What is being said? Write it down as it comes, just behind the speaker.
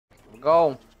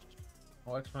Go.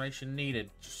 No explanation needed.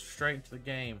 Just straight into the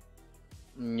game.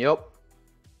 Yep.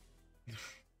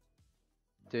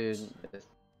 Dude, this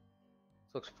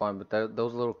looks fun, but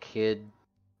those little kid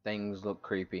things look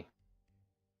creepy.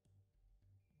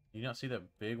 You not see that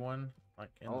big one?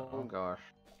 Like in Oh the... gosh.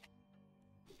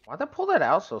 Why'd they pull that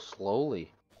out so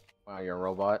slowly? Wow, you're a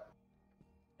robot.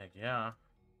 Heck yeah.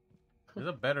 Is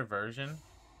a better version?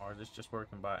 Or is this just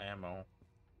working by ammo?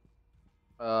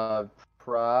 I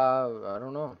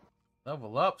don't know.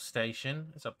 Level up station.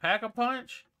 It's a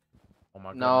pack-a-punch? Oh my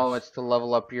goodness. No, it's to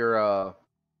level up your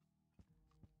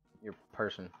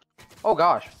person. Oh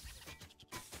gosh.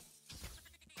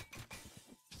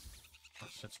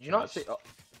 Did you not see? Oh.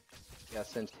 Yeah,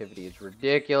 sensitivity is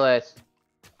ridiculous.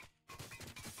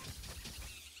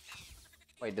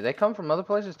 Wait, did they come from other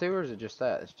places too, or is it just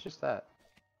that? It's just that.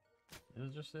 Is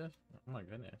it just this? Oh my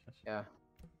goodness. Yeah.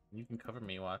 You can cover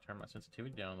me while I turn my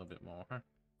sensitivity down a little bit more.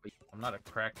 I'm not a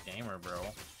cracked gamer, bro.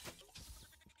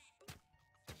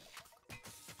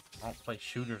 I don't play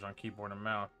shooters on keyboard and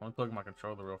mouse. Let me plug my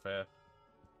controller real fast.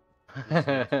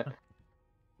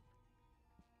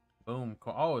 Boom.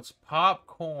 Oh, it's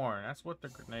popcorn. That's what the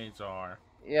grenades are.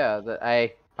 Yeah,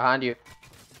 hey, behind you.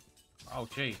 Oh,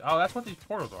 jeez. Oh, that's what these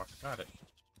portals are. Got it.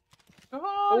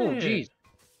 Oh, jeez.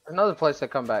 Another place that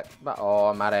come back. Oh,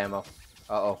 I'm out of ammo.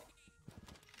 Uh-oh.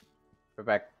 We're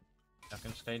back. I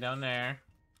can stay down there.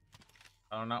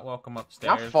 I'm not welcome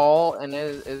upstairs. Can I fall, and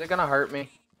is it gonna hurt me?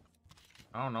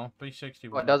 I don't know. 360.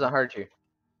 Well, it doesn't hurt you.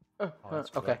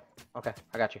 Okay. Okay.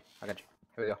 I got you. Here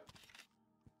we go.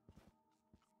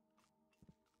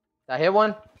 Did I hit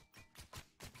one?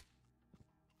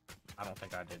 I don't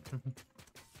think I did.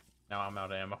 Now I'm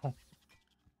out of ammo.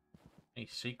 Any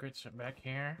secrets back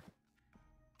here?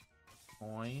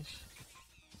 Boys.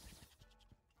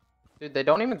 Dude, they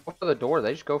don't even go for the door.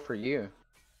 They just go for you.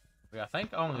 Yeah, I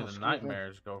think only the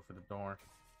nightmares go for the door.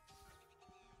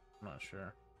 I'm not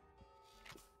sure.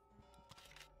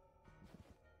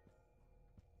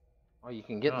 Oh, you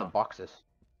can get in the boxes.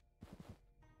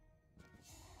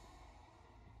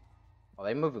 Oh,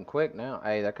 they moving quick now.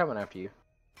 Hey, they're coming after you.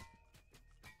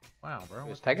 Wow, bro.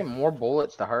 It's taking more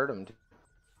bullets to hurt them.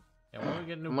 Yeah, when we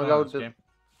get new guns, game.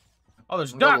 Oh,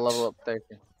 there's I'm ducks! gonna level up there.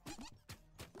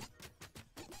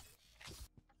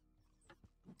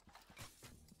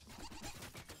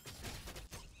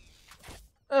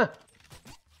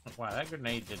 Wow, that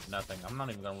grenade did nothing. I'm not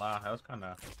even gonna lie. That was kind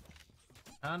of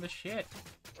shit.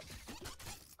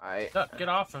 Duck, get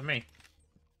off of me.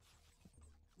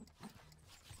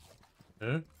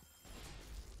 Huh?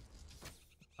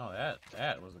 Oh,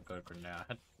 that was a good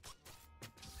grenade.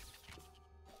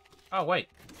 Oh, wait.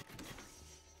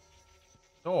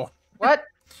 Door. What?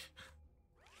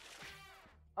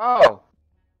 Oh.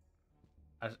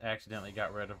 I accidentally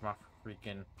got rid of my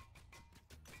freaking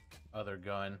other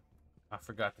gun. I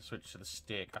forgot to switch to the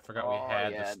stick. I forgot we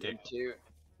had the stick. Too.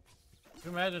 Can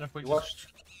you imagine if we just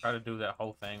try to do that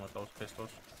whole thing with those pistols?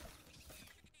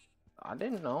 I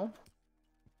didn't know.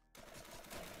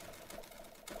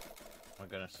 Oh my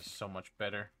goodness, it's so much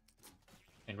better.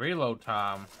 In reload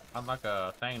time, I'd like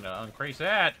a thing to increase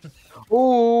that.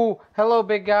 Ooh, hello,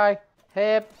 big guy.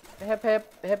 Hip, hip,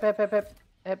 hip, hip, hip, hip, hip,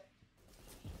 hip.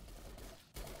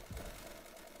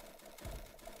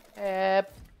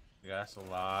 Hip. Yeah, that's a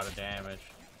lot of damage.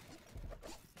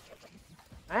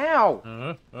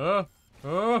 Ow!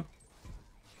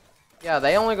 Yeah,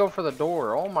 they only go for the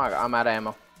door. Oh my, I'm out of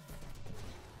ammo.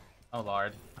 Oh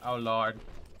lord. Oh lord.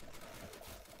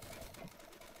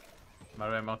 I'm out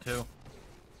of ammo too.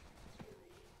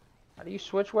 How do you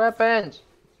switch weapons?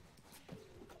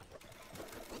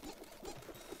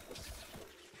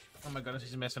 Oh my goodness,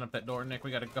 he's messing up that door, Nick.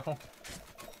 We gotta go. You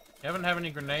haven't have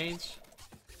any grenades?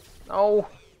 No.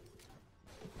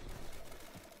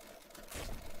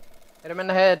 Hit him in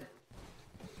the head.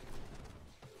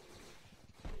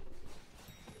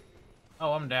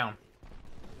 Oh, I'm down.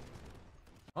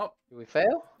 Oh. Did we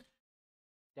fail?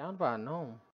 Down by a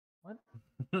gnome. What?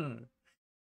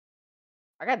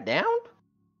 I got downed?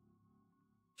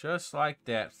 Just like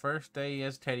that. First day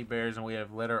as teddy bears and we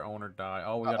have let our owner die.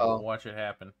 Oh, we gotta watch it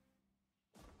happen.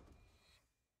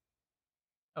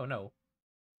 Oh no.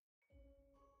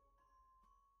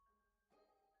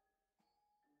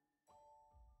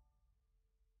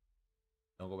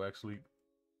 Don't go back to sleep.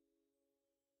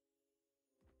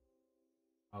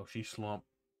 Oh, she slumped.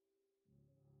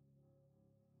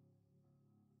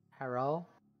 Hello?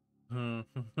 Hmm.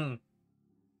 Feel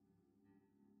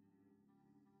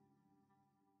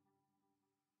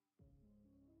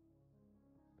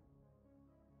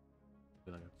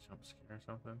like a jump scare or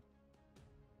something.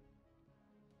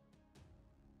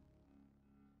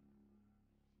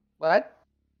 What?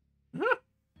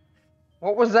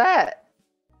 What was that?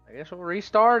 I guess we'll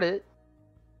restart it.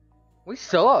 We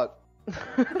suck.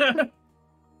 Did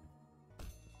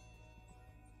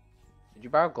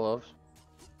you buy gloves?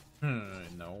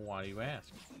 No, why do you ask?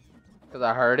 Because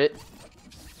I heard it.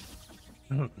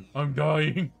 I'm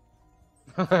dying.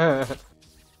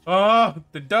 Oh,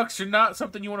 the ducks are not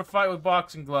something you want to fight with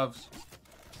boxing gloves.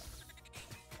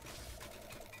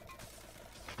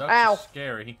 Ducks Ow. are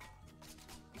scary.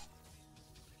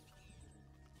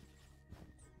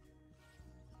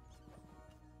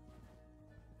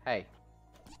 Hey.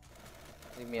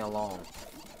 Leave me alone.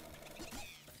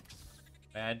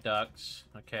 Bad ducks.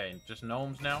 Okay, just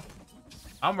gnomes now?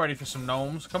 I'm ready for some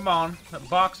gnomes. Come on,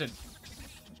 box it.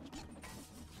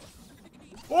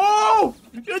 Whoa!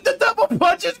 The double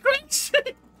punch is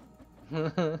crazy!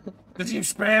 Does he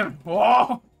spam?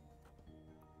 Whoa!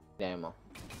 Damn.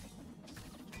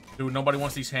 Dude, nobody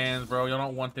wants these hands, bro. Y'all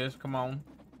don't want this. Come on.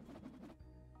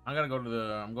 I gotta go to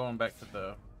the... I'm going back to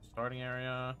the starting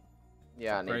area.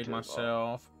 Yeah, I need Upgrade to.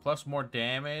 myself. Plus more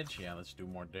damage. Yeah, let's do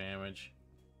more damage.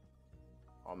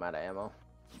 Oh, I'm out of ammo.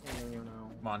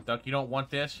 Come on, duck. You don't want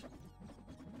this?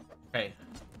 Okay.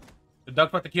 The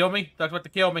duck's about to kill me. Duck's about to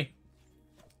kill me.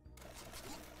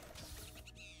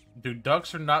 Dude,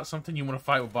 ducks are not something you want to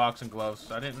fight with boxing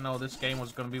gloves. I didn't know this game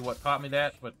was going to be what taught me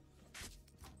that, but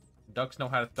ducks know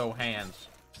how to throw hands.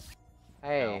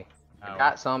 Hey, Ow. I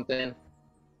got something.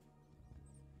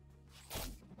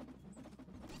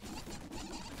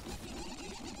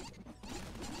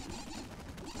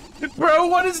 Bro,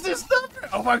 what is this stuff?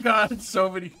 Oh my god, it's so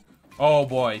many. Oh,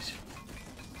 boys.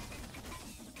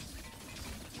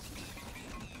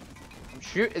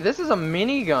 Shoot, this is a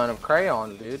minigun of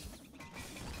crayon, dude.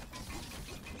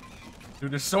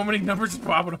 Dude, there's so many numbers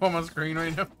popping up on my screen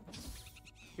right now.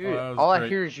 Dude, Oh, all great. I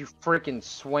hear is you freaking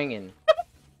swinging.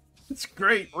 It's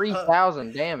great.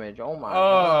 3,000 damage. Oh my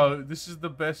god. Oh, this is the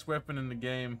best weapon in the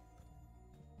game.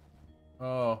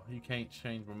 Oh, you can't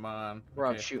change my mind. Bro,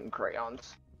 I'm Okay. shooting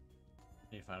crayons.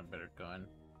 Need to find a better gun.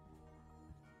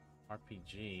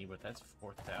 RPG, but that's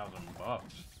 4,000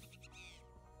 bucks.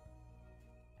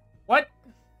 What?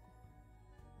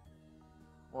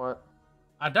 What?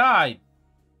 I died.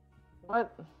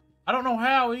 What? I don't know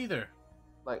how either.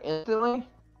 Like instantly?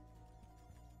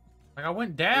 Like I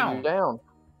went You're down, down.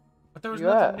 but there was You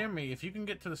nothing at? near me. If you can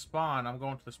get to the spawn, I'm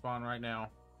going to the spawn right now.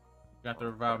 You have to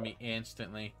revive me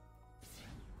instantly.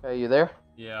 Hey, you there?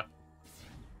 Yeah.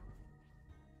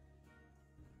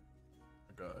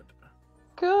 God.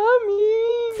 Coming!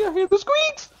 I hear the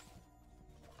squeaks!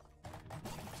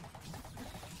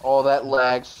 Oh, that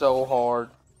lags so hard.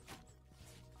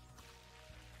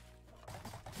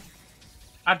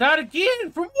 I died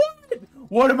again! From what?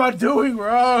 What am I doing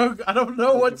wrong? I don't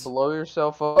know Did what's... you blow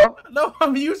yourself up? No,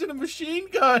 I'm using a machine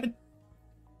gun!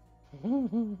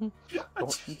 Don't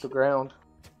shoot the ground.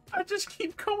 I just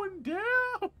keep going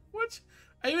down! What's...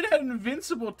 I even had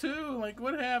invincible too, like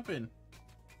what happened?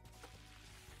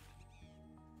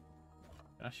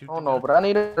 Can I shoot Oh the no, gun? but I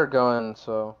need a better gun,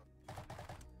 so...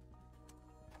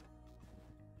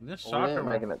 This We soccer ain't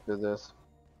one... making it through this.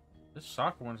 This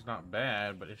soccer one's not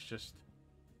bad, but it's just...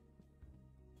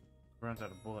 runs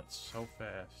out of bullets so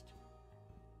fast.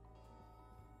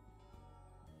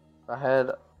 I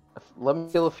had... Let me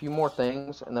kill a few more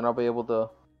things, and then I'll be able to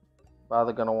buy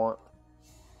the gun I want.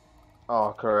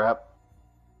 Oh, crap.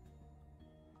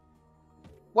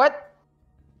 What?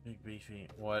 Big beefy.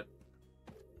 What?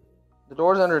 The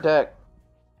door's under attack.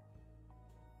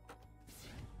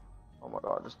 Oh my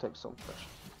god, just take so much.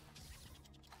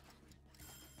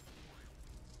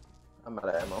 I'm out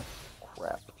of ammo.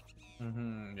 Crap.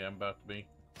 Mm-hmm, yeah, I'm about to be.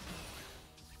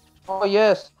 Oh,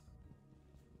 yes!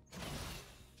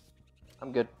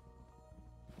 I'm good.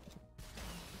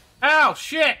 Ow,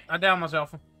 shit! I downed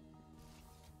myself.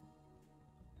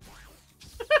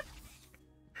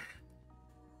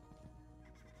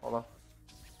 Hold on.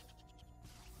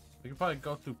 We could probably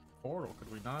go through portal,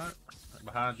 could we not? Right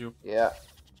behind you. Yeah.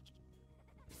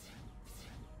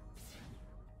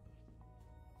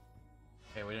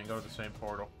 Okay, we didn't go to the same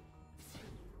portal.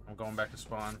 I'm going back to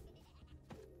spawn.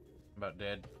 I'm about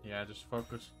dead. Yeah, just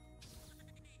focus.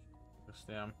 Just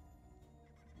them.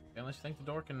 Unless you think the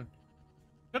door can...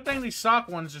 Good thing these sock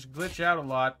ones just glitch out a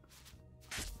lot.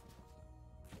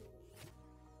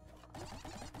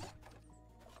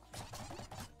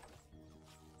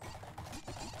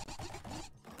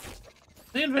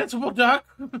 The invincible duck!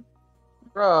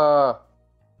 Bruh.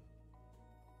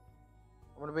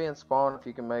 I'm gonna be in spawn if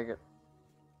you can make it.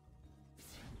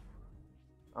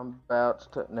 I'm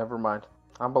about to... Never mind.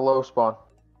 I'm below spawn.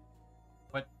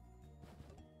 What?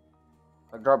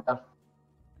 Like, drop down.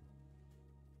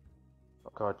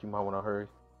 god, you might want to hurry.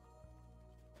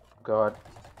 Oh god.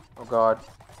 Oh god.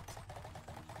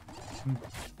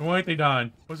 Why ain't they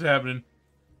dying? What's happening?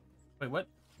 Wait, what?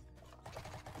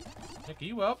 Nick, are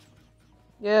you up?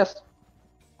 Yes.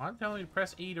 I'm telling you to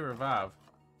press E to revive.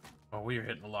 Oh, we are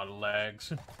hitting a lot of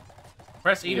lags.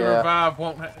 Press E to Yeah. revive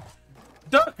won't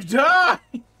Duck, die!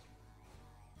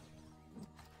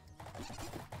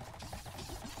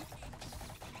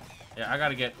 Yeah,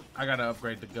 I gotta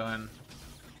upgrade the gun.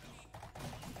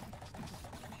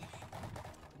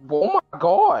 Oh my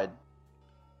god.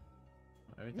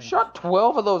 Everything You shot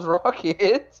 12 of those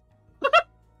rockets.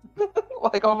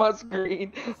 Like on my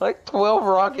screen. Like 12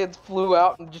 rockets flew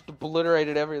out and just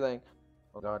obliterated everything.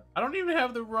 Oh god. I don't even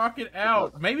have the rocket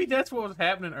out. Maybe that's what was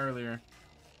happening earlier.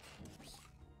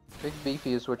 Big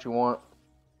beefy is what you want.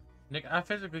 Nick, I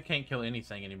physically can't kill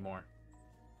anything anymore.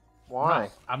 Why?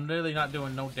 I'm literally not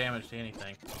doing no damage to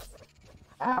anything.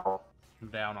 Ow. I'm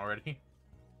down already.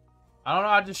 I don't know,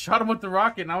 I just shot him with the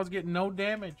rocket and I was getting no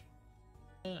damage.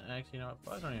 Actually, you know, it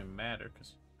probably don't even matter,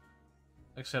 because,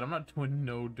 like I said, I'm not doing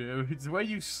no damage. It's the way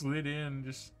you slid in,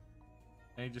 just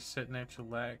sitting there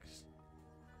chillaxed.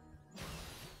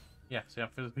 Yeah, see, I'm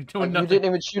physically doing nothing. You didn't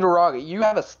even shoot a rocket. You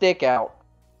have a stick out.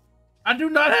 I do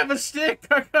not have a stick!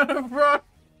 I got a rock!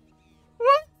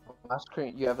 What? On my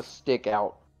screen, you have a stick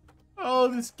out. Oh,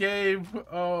 this game.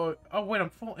 Oh, wait,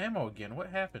 I'm full ammo again. What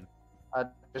happened? I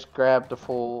just grabbed the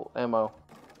full ammo.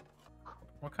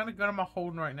 What kind of gun am I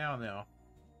holding right now?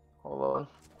 Hold on.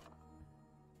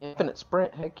 Infinite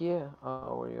sprint, heck yeah.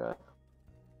 Oh, where you at?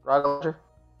 Rocket launcher?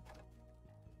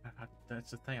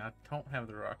 That's the thing, I don't have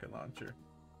the rocket launcher.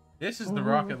 This is the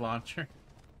rocket launcher.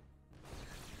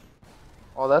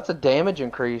 Oh, that's a damage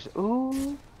increase.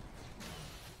 Ooh.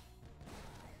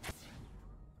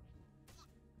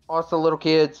 Oh, it's the little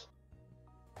kids.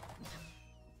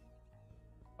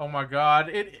 Oh my god,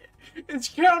 it's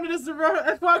counted as the rocket.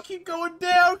 That's why I keep going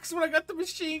down, because when I got the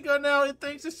machine gun out, it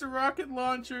thinks it's a rocket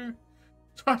launcher.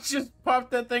 So I just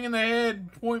popped that thing in the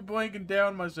head, point blank, and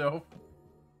down myself.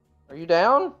 Are you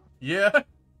down? Yeah.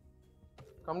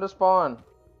 Come to spawn.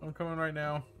 I'm coming right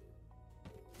now.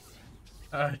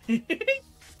 Oh,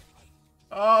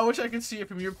 I wish I could see it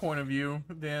from your point of view,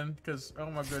 then, because, oh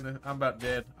my goodness, I'm about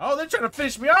dead. Oh, they're trying to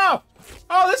finish me off!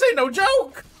 Oh, this ain't no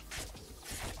joke!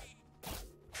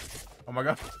 Oh my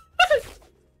god.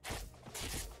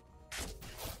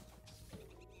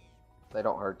 They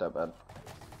don't hurt that bad.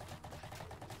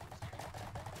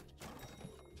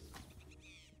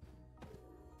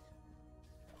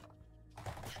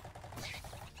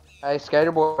 Hey,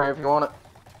 skater boy, if you want it.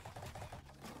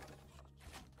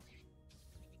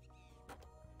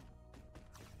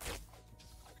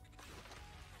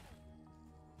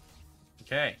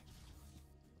 Okay.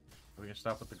 Are we gonna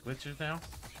stop with the glitches now?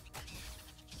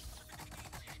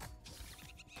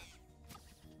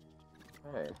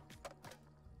 Hey.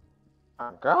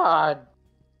 Oh, God.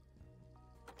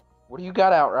 What do you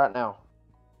got out right now?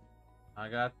 I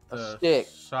got the stick.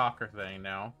 soccer thing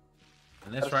now.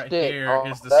 And this A right stick. here Oh,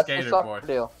 is the that's skater the soccer boy.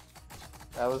 deal.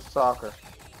 That was soccer.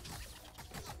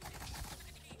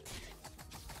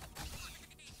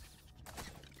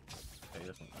 Okay,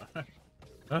 this one.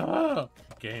 Ah,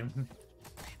 game.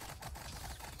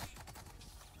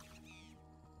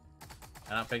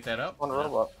 Can I pick that up? On the No.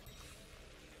 robot.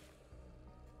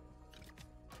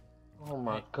 Oh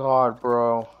my god,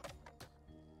 bro.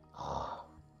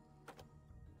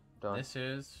 Done. This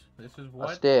is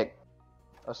what? A stick.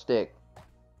 A stick.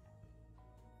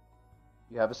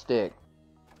 You have a stick.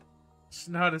 It's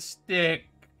not a stick.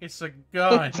 It's a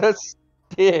gun. It's a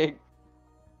stick.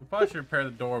 We probably should repair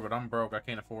the door, but I'm broke. I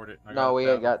can't afford it. I No, we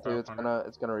ain't got to. 1,500.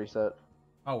 It's gonna reset.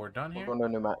 Oh, we're done We're here? going to a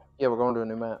new map. Yeah, we're going to a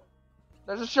new map.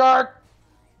 There's a shark!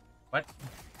 What?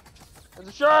 There's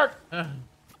a shark!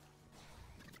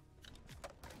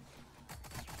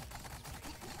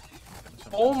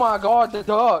 Oh my god, the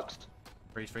ducks!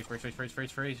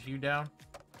 Freeze. You down?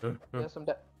 Yes, I'm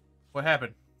dead. What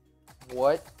happened?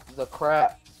 What the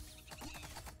crap?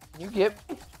 Can you get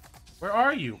me? Where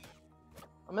are you?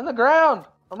 I'm in the ground!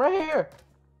 I'm right here!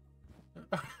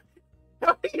 How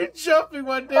are you jumping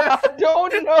one day? I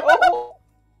don't know!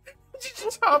 You're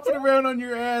just hopping around on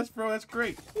your ass, bro. That's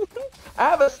great. I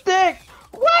have a stick!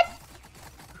 What?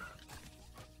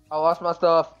 I lost my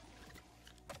stuff.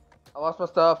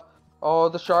 Oh,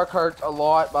 the shark hurts a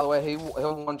lot, by the way.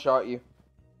 He'll one-shot you.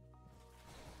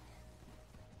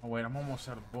 Oh, wait. I'm almost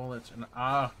out of bullets. And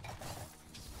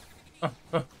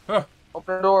Open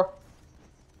the door.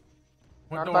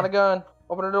 What Trying to door? find a gun.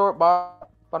 Open the door.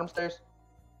 Bottom stairs.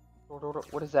 Door.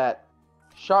 What is that?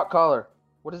 Shot collar.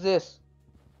 What is this?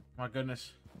 My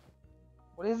goodness.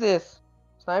 What is this?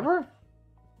 Sniper?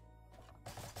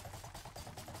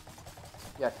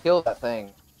 Yeah, kill that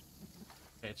thing.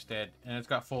 Okay, it's dead, and it's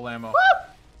got full ammo.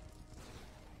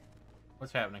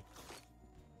 What's happening?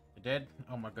 It dead?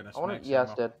 Oh my goodness, max Yeah, ammo.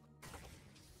 it's dead.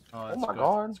 Oh, Oh that's my good.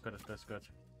 god. That's good, that's good.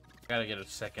 Gotta get a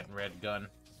second red gun.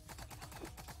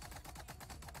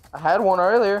 I had one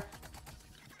earlier.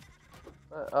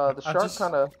 The shark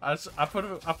kind of. I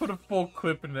put a full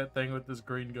clip in that thing with this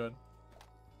green gun.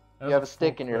 You have a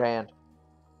stick in your hand.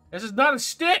 This is not a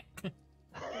stick!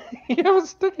 You have a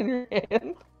stick in your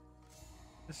hand?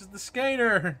 This is the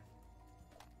skater!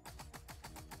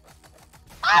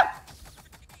 Ah!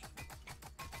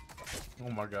 Oh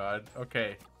my god.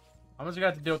 Okay. I'm just gonna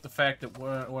have to deal with the fact that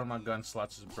one of my gun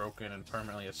slots is broken and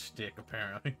permanently a stick,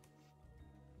 apparently.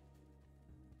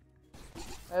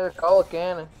 Hey, call a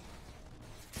cannon.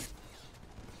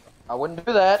 I wouldn't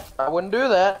do that. I wouldn't do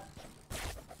that.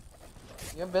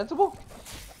 You invincible?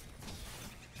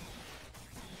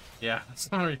 Yeah,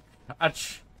 sorry.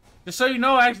 Just so you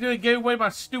know, I accidentally gave away my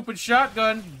stupid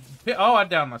shotgun. Oh, I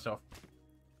downed myself.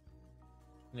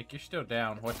 Nick, you're still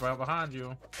down. What's right behind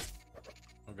you?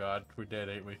 Oh god, we're dead,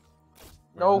 ain't we?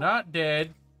 We're not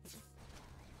dead.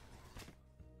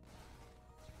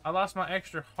 I lost my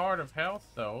extra heart of health,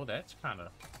 though. That's kind of...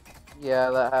 Yeah,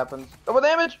 that happens. Double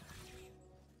damage!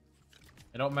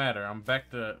 It don't matter. I'm back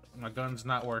to... My gun's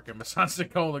not working besides the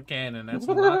cola cannon. That's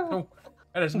not the...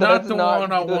 That is not the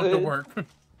one I want to work.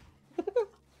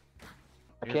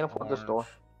 I can't afford this door.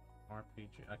 RPG.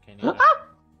 I can't even...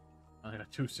 I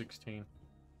got 216.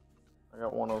 I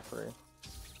got 103.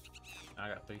 I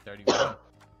got 331.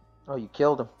 Oh, you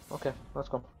killed him. Okay, let's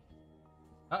go.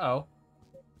 Uh-oh.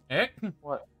 Heck?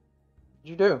 What did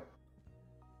you do?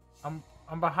 I'm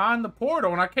behind the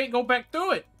portal and I can't go back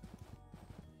through it.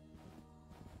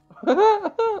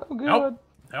 Oh, God.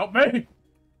 Help me.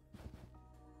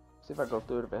 See if I go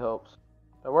through it if it helps.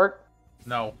 That work?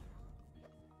 No.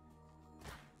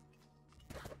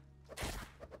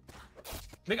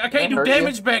 Nick, I can't do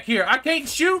damage back here. I can't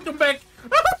shoot them back.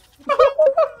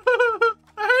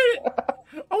 I hate it.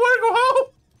 I want to go home.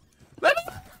 Let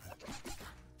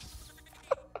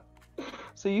me...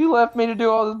 So you left me to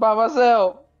do all this by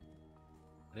myself.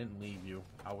 I didn't leave you.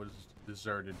 I was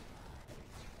deserted.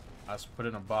 I was put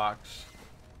in a box.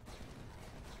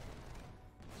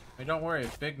 Hey, don't worry.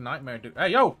 It's big nightmare dude. Hey,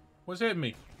 yo! What's hitting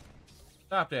me?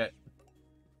 Stop that.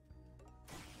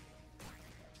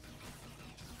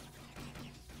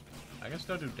 I can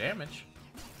still do damage.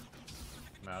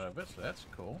 I'm out of it, so that's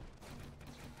cool.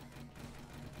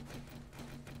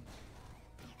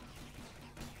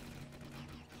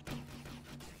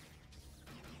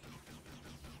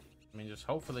 I mean, just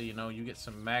hopefully, you know, you get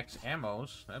some max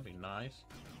ammos. That'd be nice.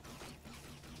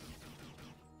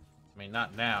 I mean,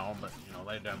 not now, but, you know,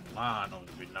 later down the line, it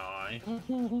would be nice.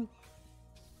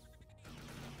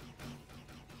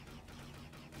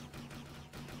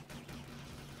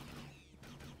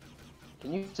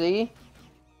 Can you see?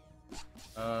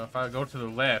 If I go to the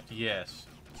left, yes.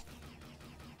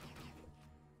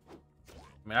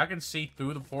 I mean, I can see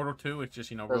through the portal, too. It's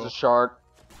just, you know, There's a shark.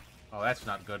 Oh, that's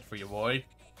not good for you, boy.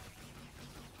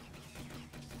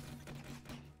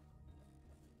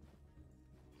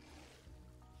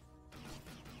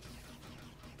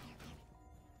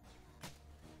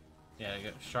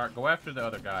 Yeah, Shark, go after the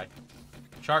other guy.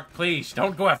 Shark, please,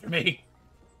 don't go after me!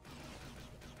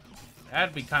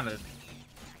 That'd be kind of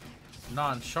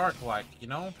non-shark-like, you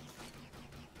know?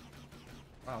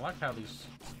 I like how these...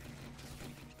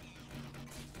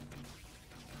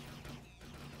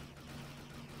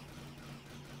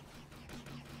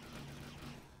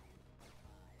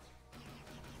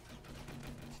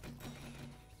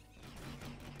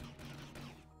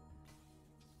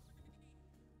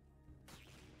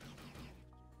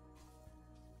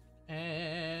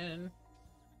 And...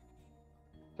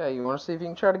 Okay, you want to see if you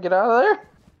can try to get out of there?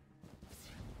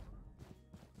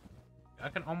 I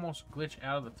can almost glitch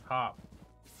out of the top.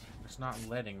 It's not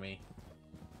letting me.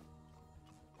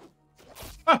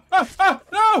 Ah! Ah! Ah!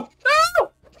 No!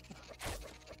 No!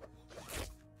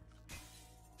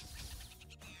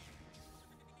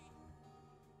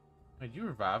 Did you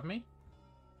revive me?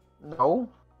 No. Oh,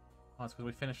 it's because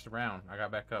we finished the round. I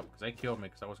got back up because they killed me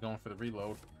because I was going for the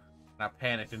reload. And I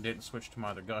panicked and didn't switch to my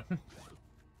other gun.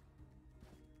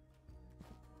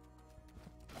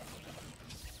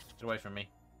 Get away from me.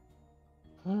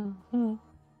 You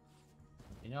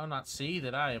know, not see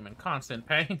that I am in constant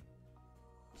pain.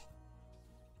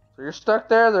 So you're stuck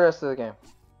there the rest of the game.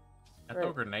 I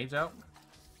throw grenades out.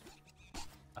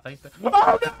 I think that.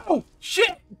 Oh no!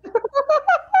 Shit!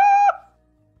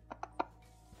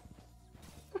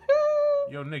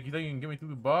 Yo, Nick, you think you can get me through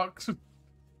the box?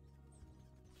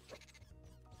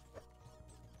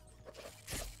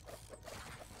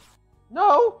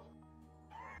 No.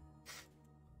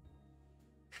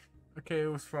 Okay, it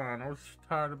was fine. I was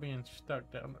tired of being stuck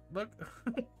down. Look.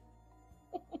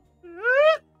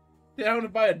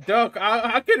 Downed by a duck.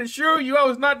 I can assure you I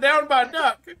was not down by a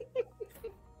duck.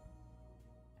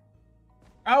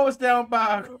 I was down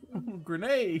by a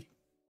grenade.